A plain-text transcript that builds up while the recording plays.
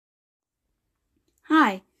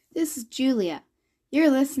Hi, this is Julia.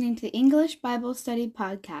 You're listening to the English Bible Study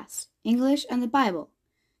Podcast, English and the Bible,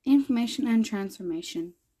 Information and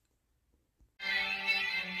Transformation.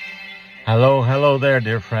 Hello there,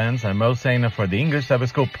 dear friends. I'm Mo Saina for the English Sabbath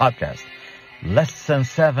School Podcast. Lesson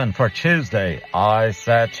 7 for Tuesday. I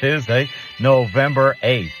said Tuesday, November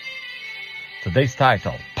 8th. Today's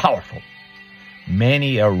title, Powerful.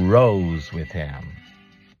 Many arose with him.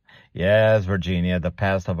 Yes, Virginia, the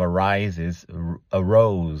past of arise is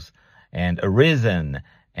arose and arisen,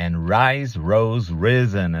 and rise, rose,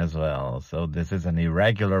 risen as well. So this is an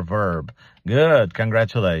irregular verb. Good,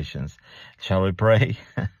 congratulations. Shall we pray?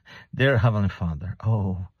 Dear Heavenly Father,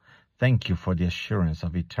 thank you for the assurance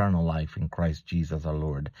of eternal life in Christ Jesus our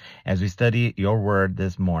Lord. As we study your word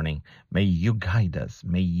this morning, may you guide us,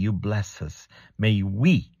 may you bless us, may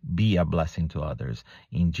we be a blessing to others.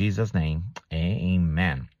 In Jesus' name,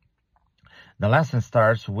 amen. The lesson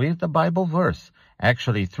starts with the Bible verse,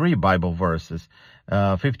 actually 3 Bible verses,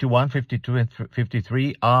 51, 52, and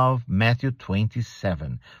 53 of Matthew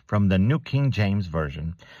 27 from the New King James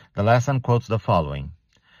Version. The lesson quotes the following.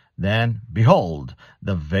 Then, behold,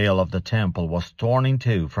 the veil of the temple was torn in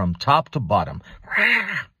two from top to bottom,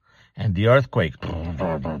 and the earthquake,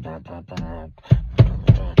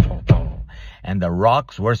 and the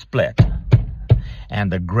rocks were split,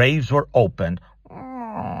 and the graves were opened,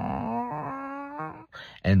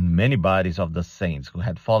 and many bodies of the saints who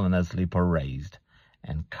had fallen asleep were raised.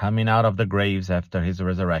 And coming out of the graves after his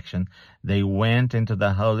resurrection, they went into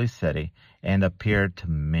the holy city and appeared to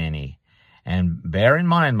many. And bear in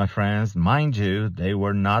mind, my friends, mind you, they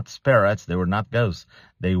were not spirits, they were not ghosts,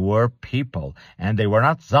 they were people. And they were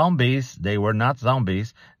not zombies, they were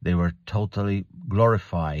totally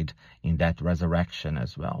glorified in that resurrection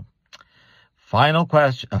as well. Final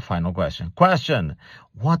question. Question,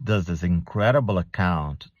 what does this incredible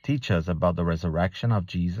account teach us about the resurrection of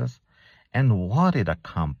Jesus and what it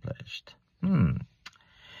accomplished?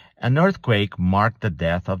 An earthquake marked the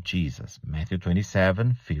death of Jesus, Matthew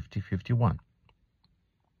 27, 50, 51.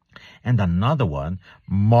 And another one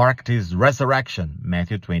marked his resurrection,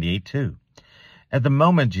 Matthew 28, 2. At the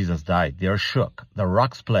moment Jesus died, the earth shook, the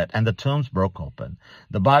rock split, and the tombs broke open.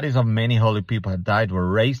 The bodies of many holy people who had died were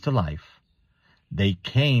raised to life. They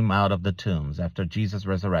came out of the tombs after Jesus'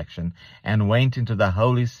 resurrection and went into the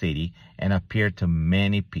holy city and appeared to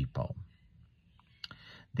many people.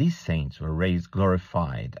 These saints were raised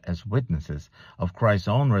glorified as witnesses of Christ's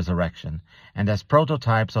own resurrection and as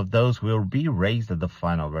prototypes of those who will be raised at the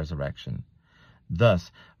final resurrection.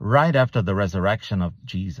 Thus, right after the resurrection of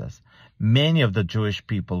Jesus, many of the Jewish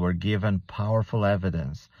people were given powerful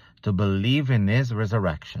evidence to believe in his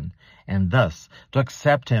resurrection and thus to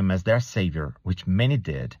accept him as their Savior, which many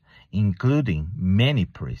did, including many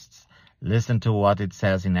priests. Listen to what it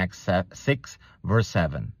says in Acts 6, verse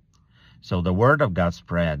 7. So the word of God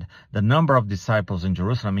spread. The number of disciples in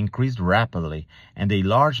Jerusalem increased rapidly, and a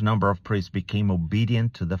large number of priests became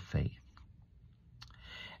obedient to the faith.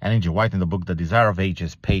 Ellen G. White, in the book The Desire of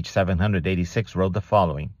Ages, page 786, wrote the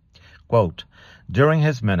following, quote, during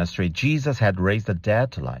his ministry, Jesus had raised the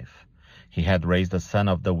dead to life. He had raised the son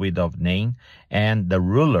of the widow of Nain and the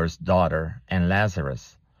ruler's daughter and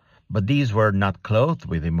Lazarus. But these were not clothed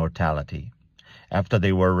with immortality. After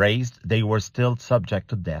they were raised, they were still subject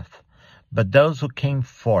to death. But those who came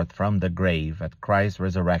forth from the grave at Christ's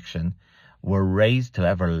resurrection were raised to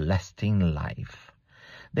everlasting life.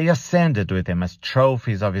 They ascended with him as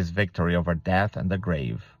trophies of his victory over death and the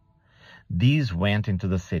grave. These went into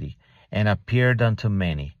the city and appeared unto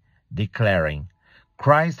many, declaring,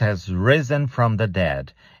 Christ has risen from the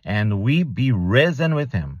dead, and we be risen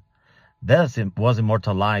with him. Thus was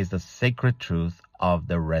immortalized the sacred truth of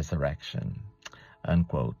the resurrection.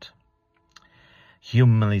 Unquote.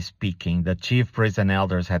 Humanly speaking, the chief priests and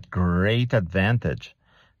elders had great advantage.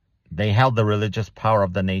 They held the religious power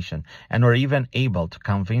of the nation and were even able to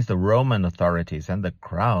convince the Roman authorities and the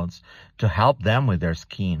crowds to help them with their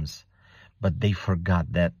schemes. But they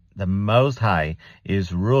forgot that the Most High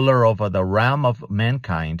is ruler over the realm of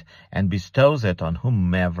mankind and bestows it on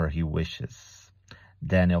whomever he wishes.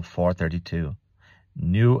 Daniel 4:32,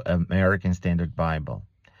 New American Standard Bible.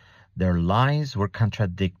 Their lies were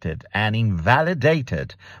contradicted and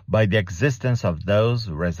invalidated by the existence of those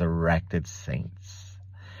resurrected saints.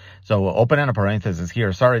 So opening a parenthesis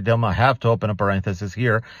here. Sorry, Dilma, I have to open a parenthesis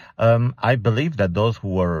here. I believe that those who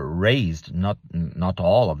were raised, not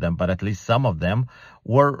all of them, but at least some of them,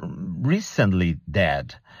 were recently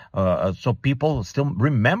dead. So people still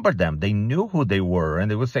remember them. They knew who they were, and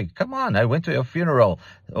they would say, come on, I went to your funeral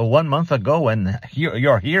 1 month ago, and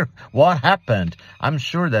you're here. What happened? I'm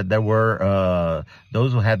sure that there were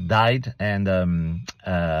those who had died and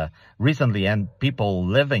recently, and people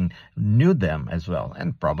living knew them as well,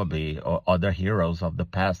 and probably other heroes of the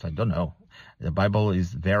past. I don't know. The Bible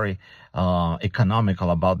is very economical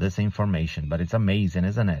about this information, but it's amazing,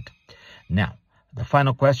 isn't it? Now, the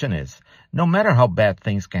final question is, no matter how bad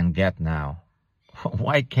things can get now,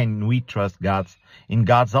 why can we trust in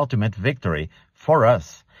God's ultimate victory for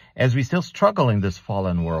us as we still struggle in this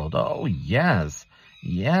fallen world? Oh, yes,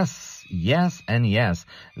 yes, yes, and yes.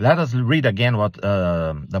 Let us read again what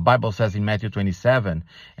the Bible says in Matthew 27.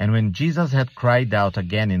 And when Jesus had cried out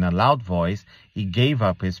again in a loud voice, he gave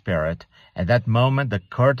up his spirit. At that moment, the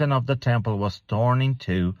curtain of the temple was torn in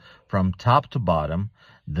two from top to bottom.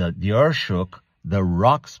 The earth shook, the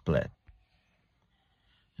rock split.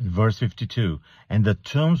 Verse 52, and the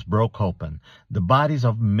tombs broke open. The bodies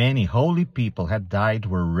of many holy people had died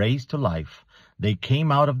were raised to life. They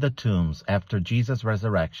came out of the tombs after Jesus'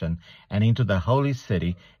 resurrection and into the holy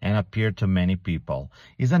city and appeared to many people.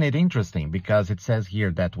 Isn't it interesting? Because it says here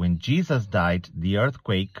that when Jesus died, the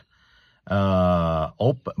earthquake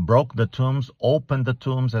broke the tombs, opened the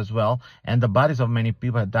tombs as well, and the bodies of many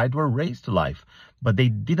people had died were raised to life. But they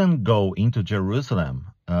didn't go into Jerusalem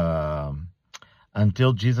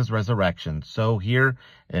until Jesus' resurrection. So here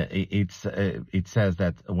it says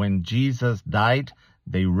that when Jesus died,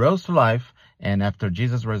 they rose to life, and after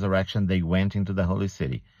Jesus' resurrection, they went into the holy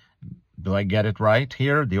city. Do I get it right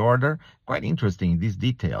here, the order? Quite interesting, these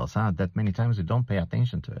details, that many times we don't pay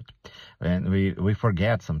attention to it. And we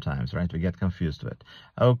forget sometimes, right? We get confused with it.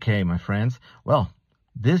 Okay, my friends. Well,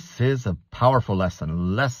 this is a powerful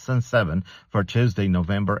lesson, Lesson 7 for Tuesday,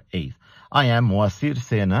 November 8th. I am Moacir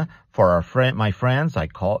Sena. For my friends, they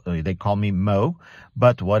call me Mo.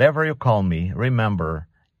 But whatever you call me, remember,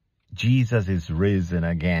 Jesus is risen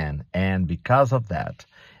again. And because of that,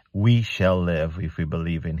 we shall live if we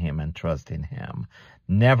believe in him and trust in him.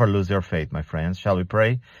 Never lose your faith, my friends. Shall we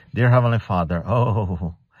pray? Dear Heavenly Father,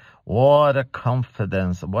 oh, what a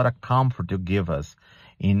confidence, what a comfort you give us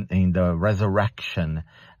in the resurrection.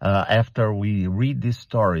 After we read these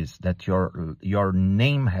stories, that your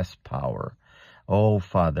name has power. Oh,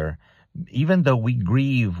 Father, even though we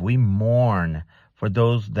grieve, we mourn for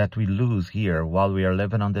those that we lose here while we are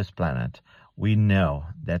living on this planet, we know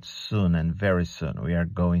that soon and very soon we are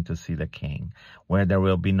going to see the King, where there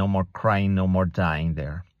will be no more crying, no more dying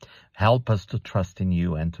there. Help us to trust in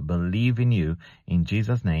you and to believe in you. In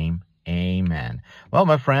Jesus' name, amen. Well,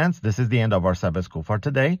 my friends, this is the end of our Sabbath School for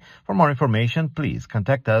today. For more information, please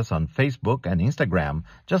contact us on Facebook and Instagram.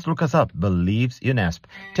 Just look us up, Believes UNESP.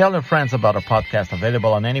 Tell your friends about our podcast,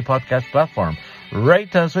 available on any podcast platform.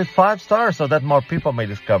 Rate us with 5 stars so that more people may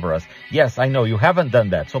discover us. Yes, I know you haven't done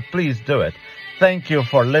that, so please do it. Thank you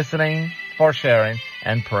for listening, for sharing,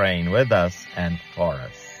 and praying with us and for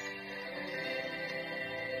us.